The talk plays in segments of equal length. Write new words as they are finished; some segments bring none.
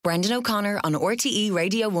Brendan O'Connor on RTE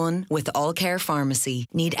Radio 1 with All Care Pharmacy.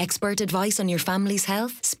 Need expert advice on your family's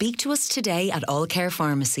health? Speak to us today at All Care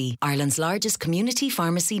Pharmacy, Ireland's largest community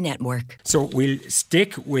pharmacy network. So we'll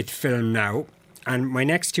stick with film now. And my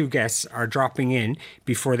next two guests are dropping in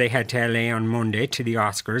before they head to LA on Monday to the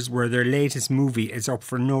Oscars, where their latest movie is up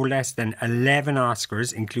for no less than 11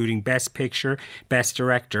 Oscars, including Best Picture, Best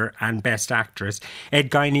Director and Best Actress. Ed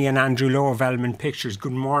Guiney and Andrew Lowe of Element Pictures,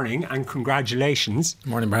 good morning and congratulations.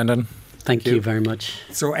 Morning, Brendan. Thank you very much.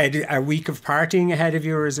 So, Ed, a week of partying ahead of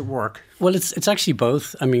you, or is it work? Well, it's actually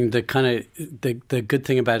both. I mean, the good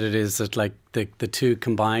thing about it is that like the two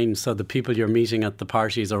combine. So the people you're meeting at the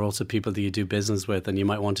parties are also people that you do business with, and you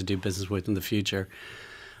might want to do business with in the future.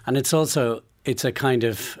 And it's a kind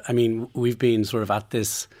of, I mean, we've been sort of at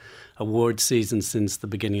this award season since the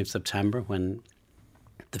beginning of September when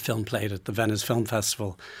the film played at the Venice Film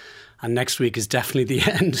Festival. And next week is definitely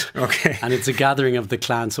the end. Okay. And it's a gathering of the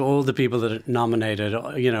clan. So all the people that are nominated,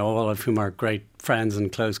 you know, all of whom are great friends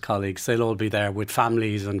and close colleagues, they'll all be there with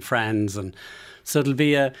families and friends. And so it'll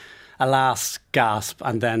be a last gasp.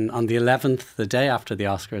 And then on the 11th, the day after the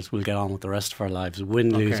Oscars, we'll get on with the rest of our lives,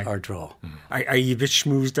 win, lose or draw. Are you a bit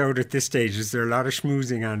schmoozed out at this stage? Is there a lot of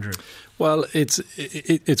schmoozing, Andrew? Well, it's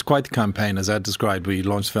quite the campaign. As Ed described, we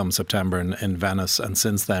launched the film in September in Venice. And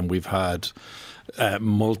since then, we've had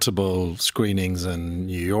multiple screenings in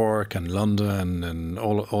New York and London and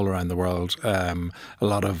all around the world. A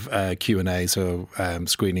lot of Q&A, so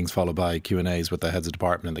screenings followed by Q&As with the heads of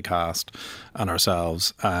department and the cast and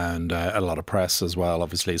ourselves, and a lot of press as well,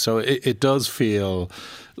 obviously. So it does feel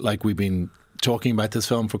like we've been talking about this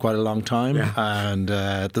film for quite a long time, and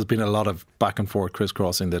there's been a lot of back and forth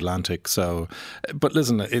crisscrossing the Atlantic. So, but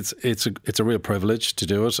listen, it's a real privilege to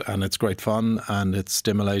do it, and it's great fun, and it's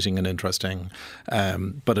stimulating and interesting.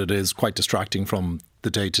 But it is quite distracting from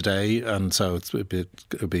the day to day, and so it'd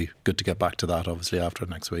be good to get back to that, obviously, after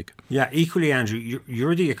next week. Yeah, equally, Andrew,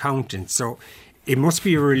 you're the accountant, so it must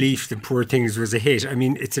be a relief that Poor Things was a hit. I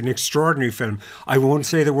mean, it's an extraordinary film. I won't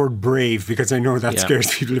say the word brave because I know that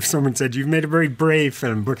scares people if someone said you've made a very brave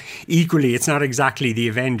film, but equally it's not exactly the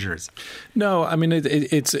Avengers. No, I mean,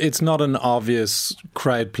 it's not an obvious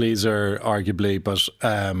crowd pleaser, arguably,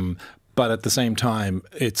 but at the same time,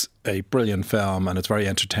 it's a brilliant film and it's very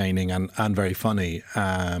entertaining and very funny.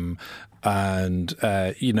 You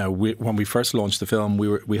know, when we first launched the film,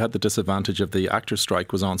 we had the disadvantage of the actors'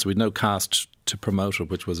 strike was on, so we had no cast to promote it,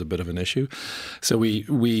 which was a bit of an issue. So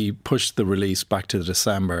we pushed the release back to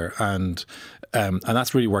December, and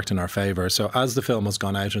that's really worked in our favour. So as the film has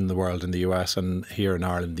gone out in the world, in the US and here in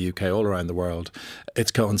Ireland, the UK, all around the world,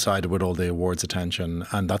 it's coincided with all the awards attention,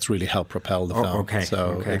 and that's really helped propel the film.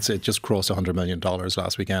 It just crossed $100 million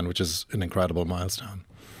last weekend, which is an incredible milestone.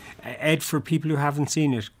 Ed, for people who haven't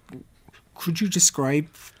seen it, could you describe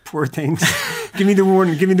Poor Things? Give me the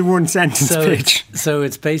one sentence pitch. So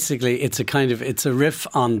it's basically it's a riff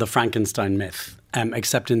on the Frankenstein myth,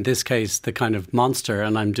 except in this case the kind of monster,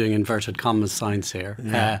 and I'm doing inverted commas signs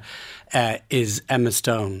here, is Emma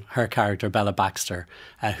Stone, her character Bella Baxter,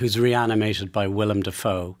 who's reanimated by Willem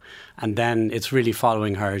Dafoe, and then it's really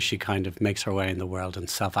following her as she kind of makes her way in the world and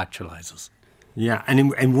self-actualizes. Yeah, and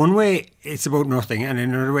in one way it's about nothing, and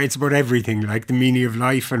in another way it's about everything, like the meaning of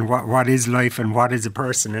life and what is life and what is a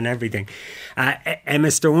person and everything.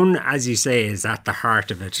 Emma Stone, as you say, is at the heart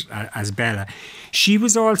of it as Bella. She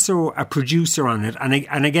was also a producer on it, and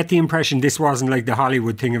I get the impression this wasn't like the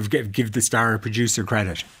Hollywood thing of give the star a producer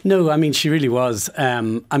credit. No, I mean, she really was.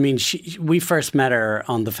 We first met her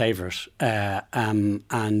on The Favourite,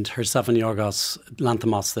 and herself and Yorgos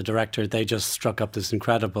Lanthimos, the director, they just struck up this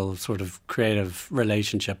incredible sort of creative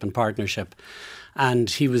relationship and partnership. And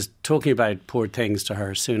he was talking about Poor Things to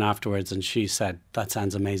her soon afterwards, and she said, "That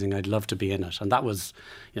sounds amazing, I'd love to be in it." And that was,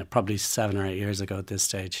 probably 7 or 8 years ago at this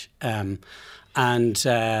stage. So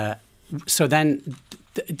then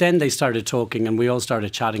they started talking, and we all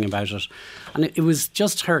started chatting about it. And it was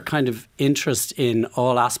just her kind of interest in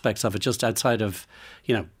all aspects of it, just outside of,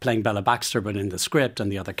 playing Bella Baxter, but in the script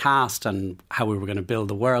and the other cast and how we were going to build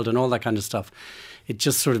the world and all that kind of stuff. It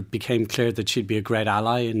just sort of became clear that she'd be a great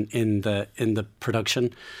ally in the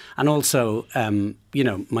production. And also,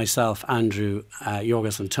 myself, Andrew,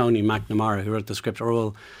 Yorgos and Tony McNamara, who wrote the script, are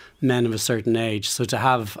all men of a certain age. So to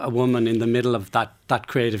have a woman in the middle of that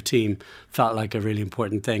creative team felt like a really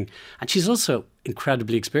important thing. And she's also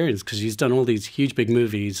incredibly experienced because she's done all these huge big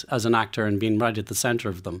movies as an actor and been right at the centre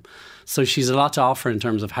of them. So she's a lot to offer in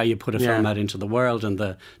terms of how you put a film out into the world and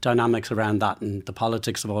the dynamics around that and the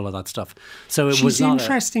politics of all of that stuff. So it was not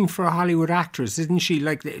interesting for a Hollywood actress, isn't she?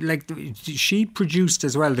 Like she produced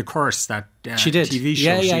as well The Curse, that she did. TV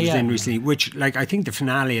show she was in recently, which I think the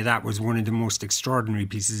finale of that was one of the most extraordinary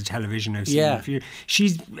pieces of television I've seen. Yeah.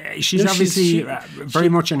 She's obviously very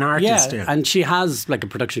much an artist still. And she has like a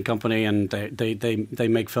production company and they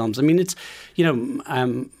make films. I mean, it's,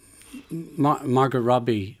 Margot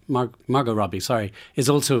Robbie, is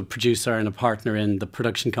also a producer and a partner in the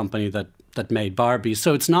production company that made Barbie.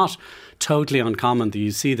 So it's not totally uncommon that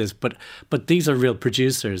you see this, but these are real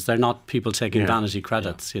producers. They're not people taking vanity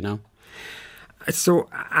credits, So,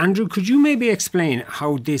 Andrew, could you maybe explain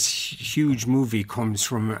how this huge movie comes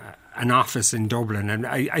from an office in Dublin? And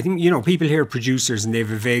I think, people hear producers and they have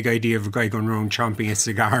a vague idea of a guy going around chomping a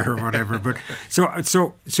cigar or whatever. But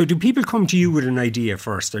so do people come to you with an idea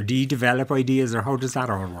first, or do you develop ideas, or how does that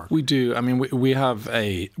all work? We do. I mean, we have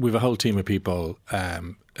a whole team of people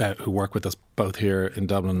who work with us both here in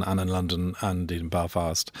Dublin and in London and in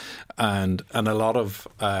Belfast, and a lot of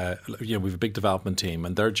we have a big development team,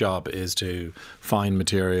 and their job is to find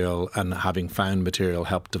material, and having found material,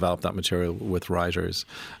 help develop that material with writers.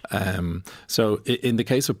 So in the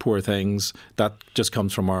case of Poor Things, that just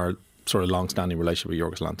comes from our sort of long-standing relationship with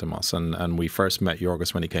Yorgos Lanthimos, and we first met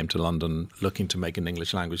Yorgos when he came to London looking to make an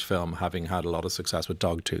English language film, having had a lot of success with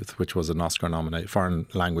Dogtooth, which was an foreign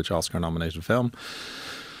language Oscar-nominated film.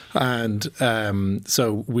 And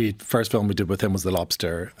so first film we did with him was The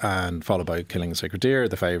Lobster, and followed by Killing a Sacred Deer,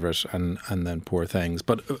 The Favourite, and then Poor Things.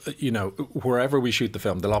 But wherever we shoot the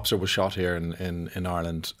film, The Lobster was shot here in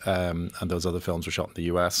Ireland, and those other films were shot in the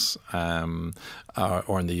US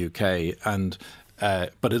or in the UK, and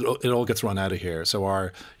but it all gets run out of here. So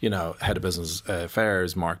our head of business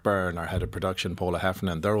affairs, Mark Byrne, our head of production, Paula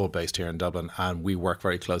Heffernan, they're all based here in Dublin, and we work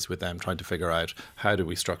very closely with them trying to figure out how do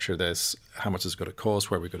we structure this, how much is it going to cost,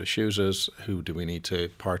 where are we going to shoot it, who do we need to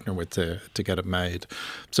partner with to get it made.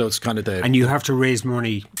 So it's kind of and you have to raise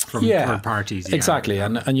money from third parties. Yeah. Exactly,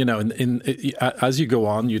 and as you go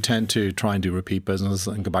on, you tend to try and do repeat business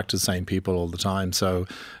and go back to the same people all the time. So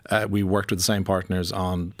we worked with the same partners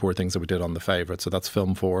on Poor Things that we did on The Favourite. So that's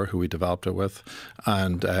Film 4, who we developed it with,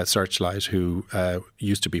 and Searchlight, who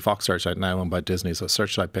used to be Fox Searchlight, now owned by Disney. So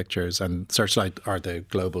Searchlight Pictures, and Searchlight are the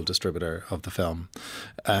global distributor of the film.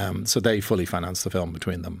 So they fully finance the film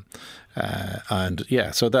between them.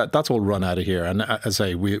 So that's all run out of here. And as I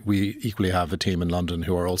say, we equally have a team in London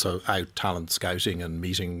who are also out talent scouting and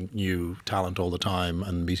meeting new talent all the time,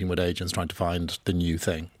 and meeting with agents trying to find the new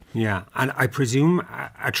thing. Yeah, and I presume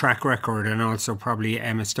a track record and also probably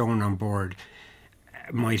Emma Stone on board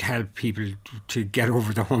might help people to get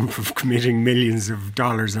over the hump of committing millions of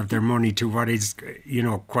dollars of their money to what is,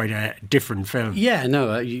 quite a different film. Yeah,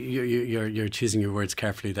 no, you're choosing your words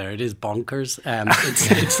carefully there. It is bonkers. I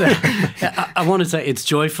want to say it's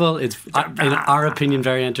joyful. It's, in our opinion,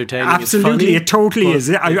 very entertaining. Absolutely, it's funny, it totally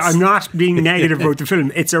is. I'm not being negative about the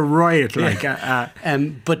film. It's a riot.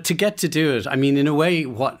 But to get to do it, I mean, in a way,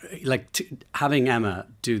 having Emma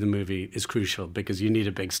do the movie is crucial, because you need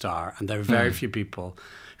a big star, and there are very few people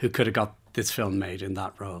who could have got this film made in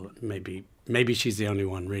that role. Maybe she's the only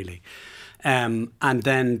one, really. And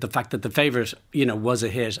then the fact that The Favourite, was a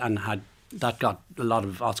hit and that got a lot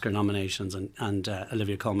of Oscar nominations, and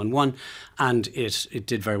Olivia Colman won, and it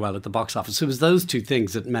did very well at the box office. So it was those two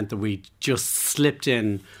things that meant that we just slipped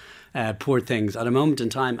in Poor Things at a moment in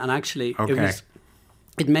time, and actually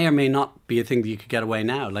it may or may not be a thing that you could get away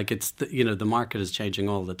now. Like, it's the market is changing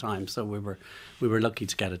all the time, so we were lucky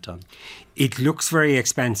to get it done. It looks very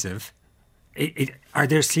expensive. Are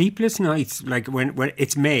there sleepless nights, like when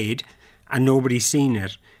it's made and nobody's seen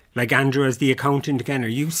it? Like, Andrew, as the accountant again, are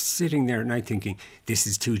you sitting there at night thinking, this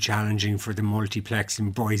is too challenging for the multiplex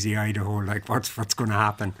in Boise, Idaho? Like, what's going to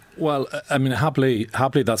happen? Well, I mean, happily,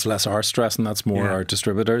 that's less our stress, and that's more our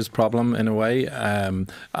distributors' problem in a way. I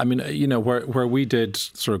mean, where we did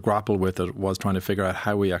sort of grapple with it was trying to figure out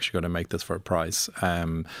how we actually going to make this for a price.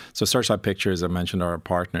 So Searchlight Pictures, I mentioned, are our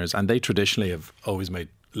partners, and they traditionally have always made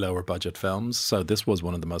lower budget films, so this was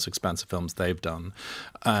one of the most expensive films they've done.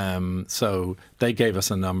 So they gave us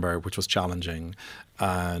a number which was challenging,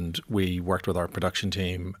 and we worked with our production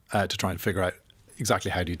team to try and figure out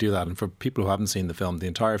exactly how do you do that? And for people who haven't seen the film, the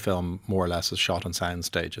entire film more or less is shot on sound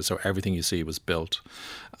stages. So everything you see was built.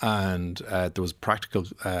 And there was practical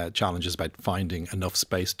challenges about finding enough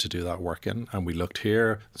space to do that work in. And we looked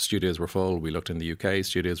here, studios were full. We looked in the UK,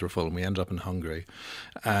 studios were full. And we ended up in Hungary.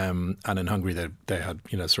 And in Hungary, they had,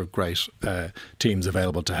 sort of great teams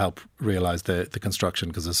available to help realise the construction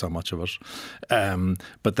because there's so much of it.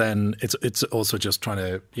 But then it's also just trying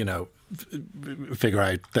to, figure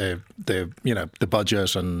out the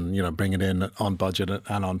budget and bring it in on budget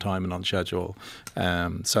and on time and on schedule.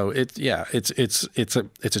 So it's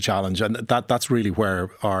a challenge, and that's really where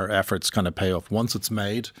our efforts kind of pay off. Once it's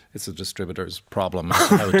made, it's a distributor's problem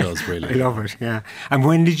how it does really. I love it. Yeah. And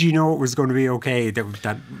when did you know it was going to be okay?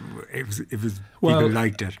 That it was people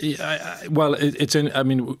liked it. It's in. I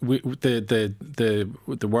mean,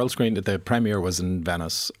 the world screen, the premiere was in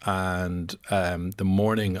Venice, and the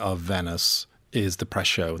morning of Venice is the press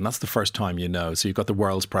show, and that's the first time So you've got the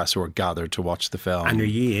world's press who are gathered to watch the film. And are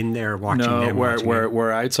you in there watching them? No,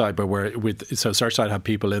 we're outside, but so Searchlight have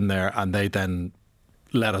people in there, and they then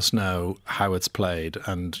let us know how it's played.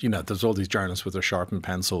 And there's all these journalists with their sharpened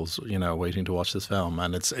pencils, waiting to watch this film,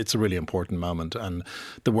 and it's a really important moment. And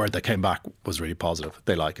the word that came back was really positive.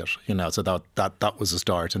 They like it, So that was the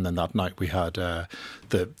start, and then that night we had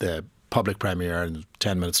the public premiere and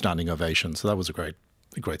 10-minute standing ovation. So that was a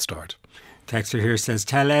great start. Texter here says,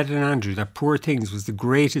 tell Ed and Andrew that Poor Things was the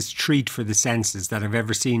greatest treat for the senses that I've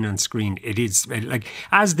ever seen on screen. It is,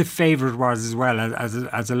 as The Favourite was as well,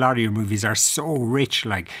 as a lot of your movies are so rich.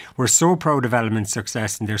 We're so proud of Element's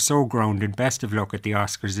success, and they're so grounded. Best of luck at the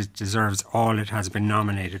Oscars. It deserves all it has been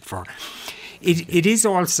nominated for. It is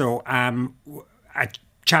also a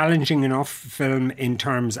challenging enough film in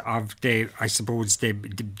terms of the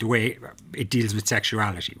way it deals with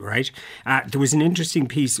sexuality, right? There was an interesting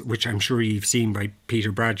piece, which I'm sure you've seen, by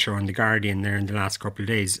Peter Bradshaw in The Guardian there in the last couple of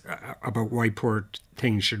days, about why Poor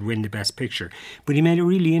Things should win the Best Picture. But he made a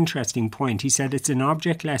really interesting point. He said it's an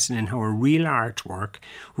object lesson in how a real artwork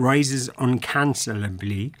rises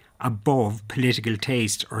uncancelably above political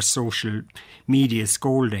taste or social media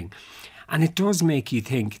scolding. And it does make you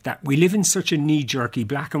think that we live in such a knee-jerky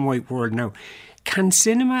black and white world now. Can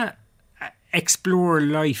cinema explore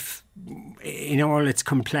life in all its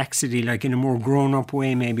complexity, in a more grown-up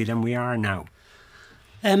way maybe than we are now?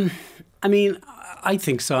 I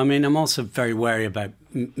think so. I'm also very wary about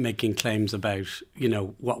making claims about,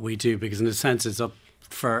 what we do, because in a sense it's up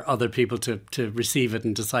for other people to receive it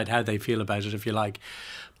and decide how they feel about it, if you like.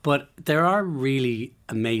 But there are really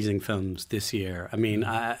amazing films this year.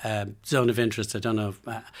 Zone of Interest, I don't know if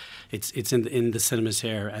it's in the cinemas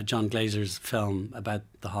here. John Glazer's film about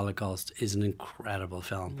the Holocaust is an incredible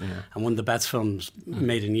film, and one of the best films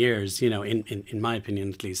made in years, in my opinion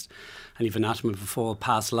at least. And even Anatomy of a Fall,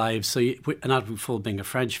 Past Lives. So Anatomy of a Fall being a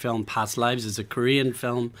French film, Past Lives is a Korean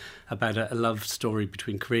film about a love story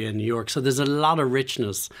between Korea and New York. So there's a lot of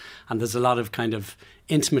richness, and there's a lot of kind of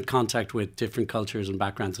intimate contact with different cultures and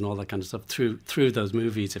backgrounds and all that kind of stuff through those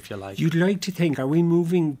movies, if you like. You'd like to think, are we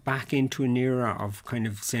moving back into an era of kind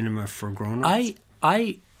of cinema for grown-ups?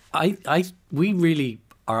 We really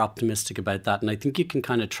are optimistic about that, and I think you can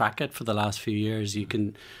kind of track it for the last few years. You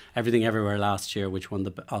can Everything Everywhere last year, which won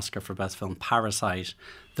the Oscar for Best Film, Parasite,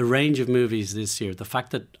 the range of movies this year, the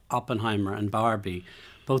fact that Oppenheimer and Barbie,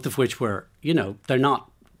 both of which were, they're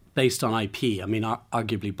not based on IP.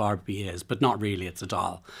 Arguably Barbie is, but not really, it's a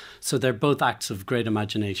doll. So they're both acts of great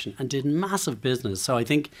imagination and did massive business. So I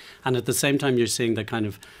think, and at the same time you're seeing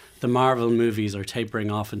the Marvel movies are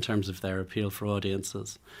tapering off in terms of their appeal for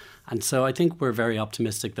audiences. And so I think we're very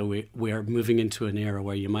optimistic that we are moving into an era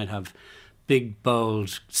where you might have big,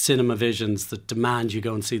 bold cinema visions that demand you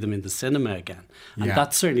go and see them in the cinema again. And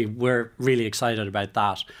that's certainly, we're really excited about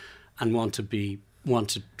that and want to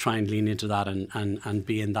try and lean into that and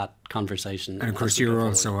be in that conversation. And of course you're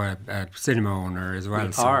also a cinema owner as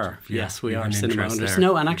well. Yes, we are cinema owners.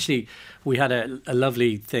 No, and actually we had a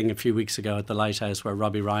lovely thing a few weeks ago at the Lighthouse where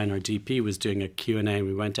Robbie Ryan, our DP, was doing a Q&A, and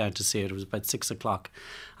we went down to see it. It was about 6:00,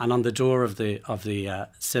 and on the door of the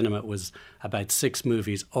cinema it was about 6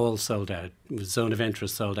 movies all sold out. It was Zone of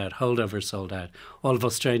Interest sold out, Holdover sold out, All of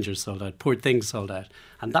Us Strangers sold out, Poor Things sold out,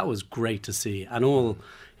 and that was great to see. And all,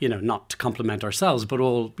 not to compliment ourselves, but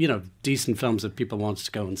all, decent films that people wanted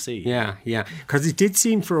to go and see. Yeah. Because it did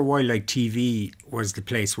seem for a while like TV was the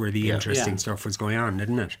place where the interesting stuff was going on,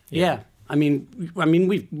 didn't it? Yeah. We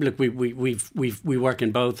work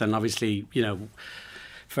in both, and obviously,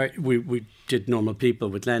 we did Normal People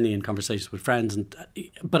with Lenny and Conversations with Friends,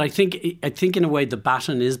 but I think in a way the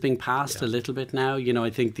baton is being passed a little bit now. I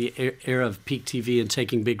think the era of peak TV and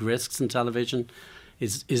taking big risks in television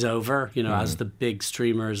is over, as the big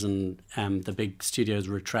streamers and the big studios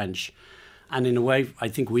retrench. And in a way, I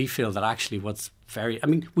think we feel that actually we'll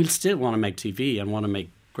still want to make TV and want to make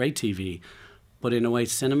great TV, but in a way,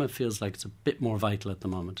 cinema feels like it's a bit more vital at the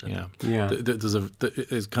moment. Yeah.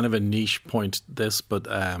 There's kind of a niche point this, but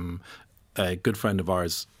a good friend of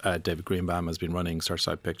ours, David Greenbaum, has been running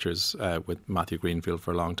Surfside Pictures with Matthew Greenfield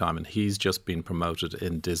for a long time, and he's just been promoted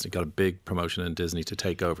in Disney, got a big promotion in Disney to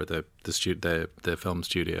take over the film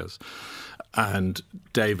studios. And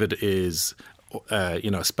David is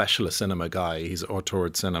a specialist cinema guy. He's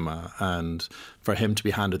auteured cinema, and for him to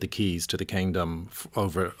be handed the keys to the kingdom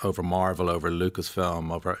over Marvel, over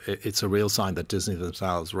Lucasfilm, it's a real sign that Disney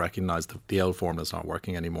themselves recognise that the old formula is not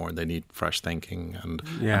working anymore, and they need fresh thinking. And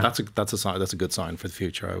that's a sign. That's a good sign for the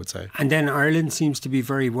future, I would say. And then Ireland seems to be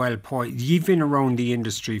very well poised. You've been around the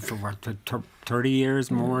industry for 30 years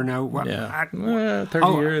more now. 30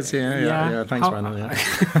 years. Yeah. Thanks, Brandon. Yeah.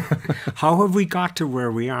 How have we got to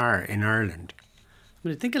where we are in Ireland?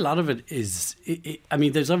 I think a lot of it is,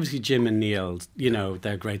 there's obviously Jim and Neil,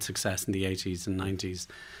 their great success in the 80s and 90s.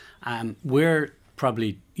 We're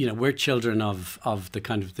probably, we're children of the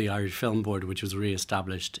kind of the Irish Film Board, which was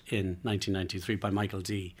re-established in 1993 by Michael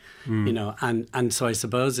D. And so I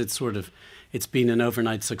suppose it's been an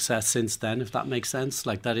overnight success since then, if that makes sense.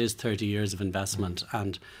 Like, that is 30 years of investment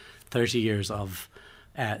and 30 years of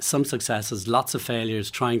some successes, lots of failures,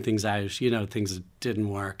 trying things out, things that didn't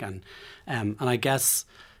work. And I guess,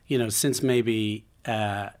 since maybe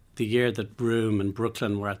the year that Room and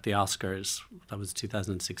Brooklyn were at the Oscars, that was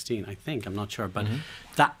 2016, I think, I'm not sure. But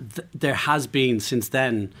there has been, since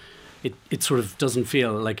then, it sort of doesn't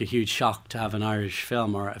feel like a huge shock to have an Irish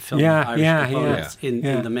film or a film with Irish components in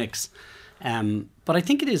the mix. But I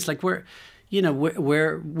think it is like we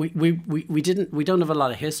don't have a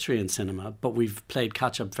lot of history in cinema, but we've played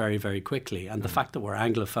catch up very, very quickly. And the fact that we're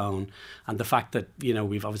Anglophone, and the fact that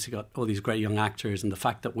we've obviously got all these great young actors, and the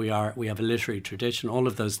fact that we have a literary tradition, all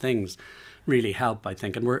of those things really help, I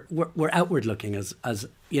think. And we're outward looking as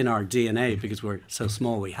in our DNA, because we're so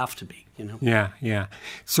small. We have to be, Yeah.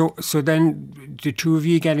 So then the two of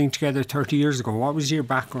you getting together 30 years ago, what was your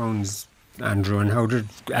backgrounds, Andrew, and how did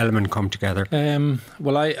Element come together?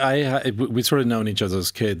 Well, we sort of known each other as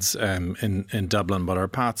kids in Dublin, but our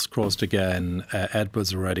paths crossed again. Ed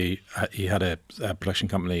was already, he had a production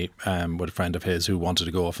company with a friend of his who wanted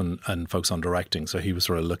to go off and focus on directing, so he was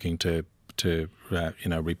sort of looking to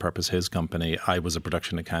repurpose his company. I was a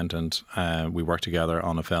production accountant. We worked together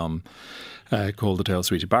on a film called The Tale of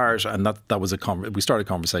Sweetie Barrett, and that was we started a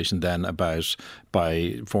conversation then about,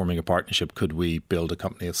 by forming a partnership, could we build a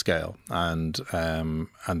company of scale, and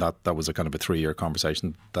that was a kind of a 3-year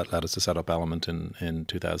conversation that led us to set up Element in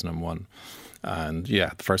 2001. And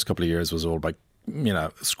the first couple of years was all about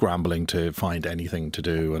scrambling to find anything to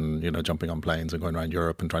do, and jumping on planes and going around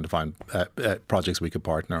Europe and trying to find projects we could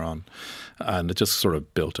partner on, and it just sort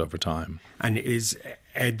of built over time. And is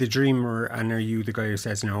Ed the dreamer, and are you the guy who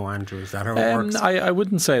says no, Andrew? Is that how it works? I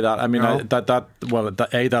wouldn't say that. I mean, no?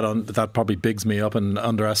 that probably bigs me up and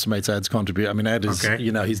underestimates Ed's contribution. I mean, Ed is,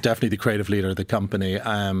 he's definitely the creative leader of the company,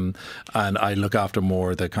 and I look after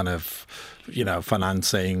more the kind of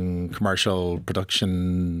financing, commercial,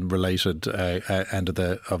 production related end of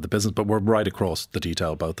the business. But we're right across the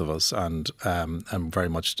detail, both of us, and very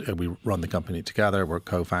much we run the company together. We're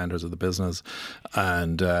co-founders of the business,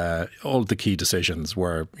 and all the key decisions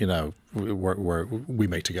we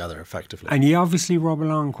make together effectively. And you obviously rub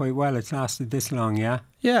along quite well. It's lasted this long, yeah?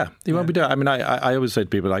 Yeah, we do. I mean, I always say to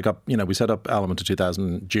people, we set up Element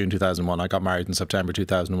in June 2001. I got married in September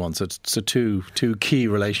 2001. So two key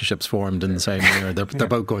relationships formed in the same year. They're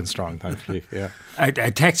both going strong, thankfully. Yeah. A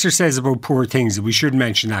texter says about Poor Things, we should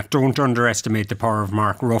mention that. Don't underestimate the power of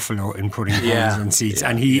Mark Ruffalo in putting bums on seats.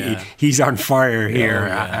 And he's on fire here,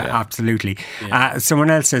 absolutely. Yeah.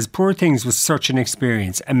 Someone else says, Poor Things was such an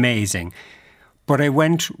experience, amazing. But I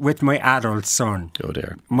went with my adult son. Oh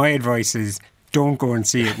dear. My advice is, don't go and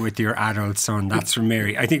see it with your adult son. That's from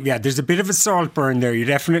Mary. I think, there's a bit of a salt burn there. You're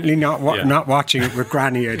definitely not watching it with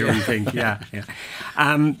Granny, I don't think. Yeah.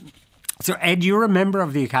 So, Ed, you're a member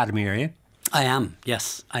of the Academy, are you? I am,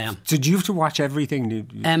 yes, I am. So do you have to watch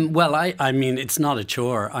everything? Well, I mean, it's not a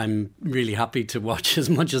chore. I'm really happy to watch as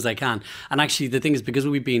much as I can. And actually, the thing is, because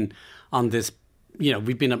we've been on this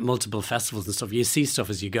we've been at multiple festivals and stuff. You see stuff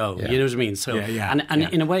as you go. You know what I mean? So and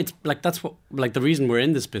in a way, it's like that's what like the reason we're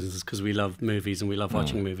in this business is because we love movies and we love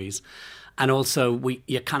watching movies. And also,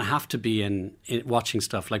 you kind of have to be in watching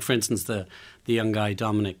stuff. Like, for instance, the young guy,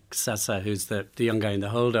 Dominic Sessa, who's the young guy in The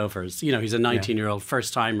Holdovers. He's a 19-year-old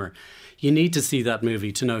first-timer. You need to see that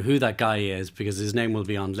movie to know who that guy is because his name will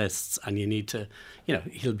be on lists and you need to,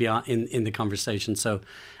 he'll be in the conversation. So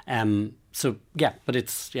but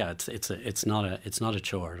it's not a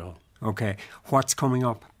chore at all. Okay. What's coming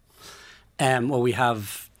up? Well, we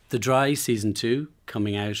have The Dry Season 2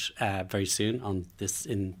 coming out very soon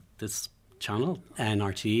in this channel,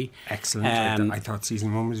 NRTE. Excellent. I thought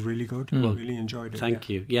season 1 was really good. Really enjoyed it. Thank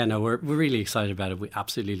you. Yeah, no, we're really excited about it. We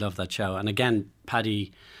absolutely love that show. And again,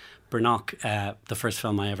 Paddy Burnock, the first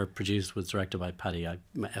film I ever produced was directed by Paddy, a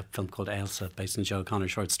film called Ailsa, based on Joe O'Connor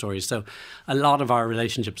short stories. So a lot of our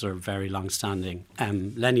relationships are very long-standing.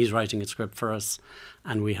 Lenny's writing a script for us,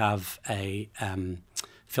 and we have a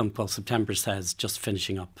film called September Says, just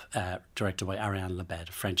finishing up, directed by Ariane Lebed,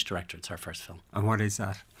 a French director. It's her first film. And what is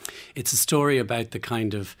that? It's a story about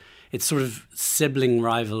it's sort of sibling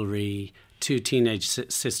rivalry, two teenage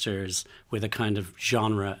sisters with a kind of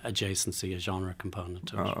genre adjacency, a genre component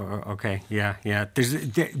to it. Okay, yeah.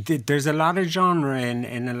 There's a lot of genre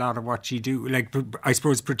in a lot of what you do. Like, I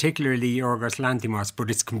suppose particularly Yorgos Lanthimos, but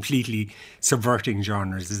it's completely subverting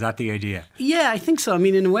genres. Is that the idea? Yeah, I think so. I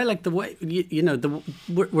mean, in a way, like the way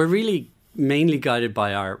we're really mainly guided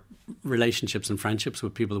by our relationships and friendships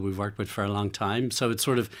with people that we've worked with for a long time. So it's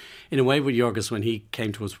sort of, in a way, with Yorgos, when he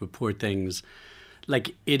came to us with Poor Things,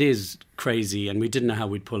 like, it is crazy and we didn't know how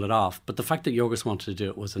we'd pull it off, but the fact that Yorgos wanted to do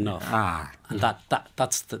it was enough. And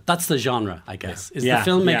that's the genre, I guess. The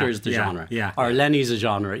filmmaker is the genre. Or Lenny's a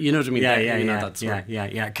genre. You know what I mean?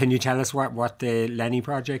 Yeah. Can you tell us what the Lenny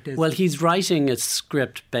project is? Well, he's writing a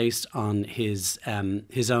script based on his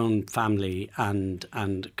own family and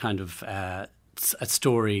kind of a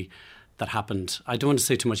story that happened. I don't want to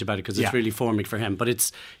say too much about it because it's really forming for him, but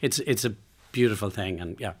it's a beautiful thing,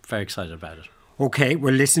 and very excited about it. Okay,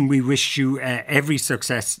 well, listen, we wish you every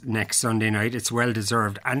success next Sunday night. It's well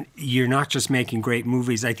deserved. And you're not just making great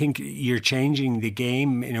movies. I think you're changing the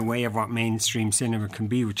game in a way of what mainstream cinema can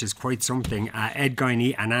be, which is quite something. Ed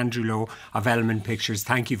Guiney and Andrew Lowe of Element Pictures,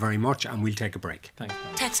 thank you very much, and we'll take a break. Thanks.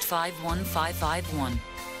 Text 51551.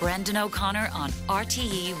 Brendan O'Connor on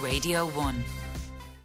RTE Radio 1.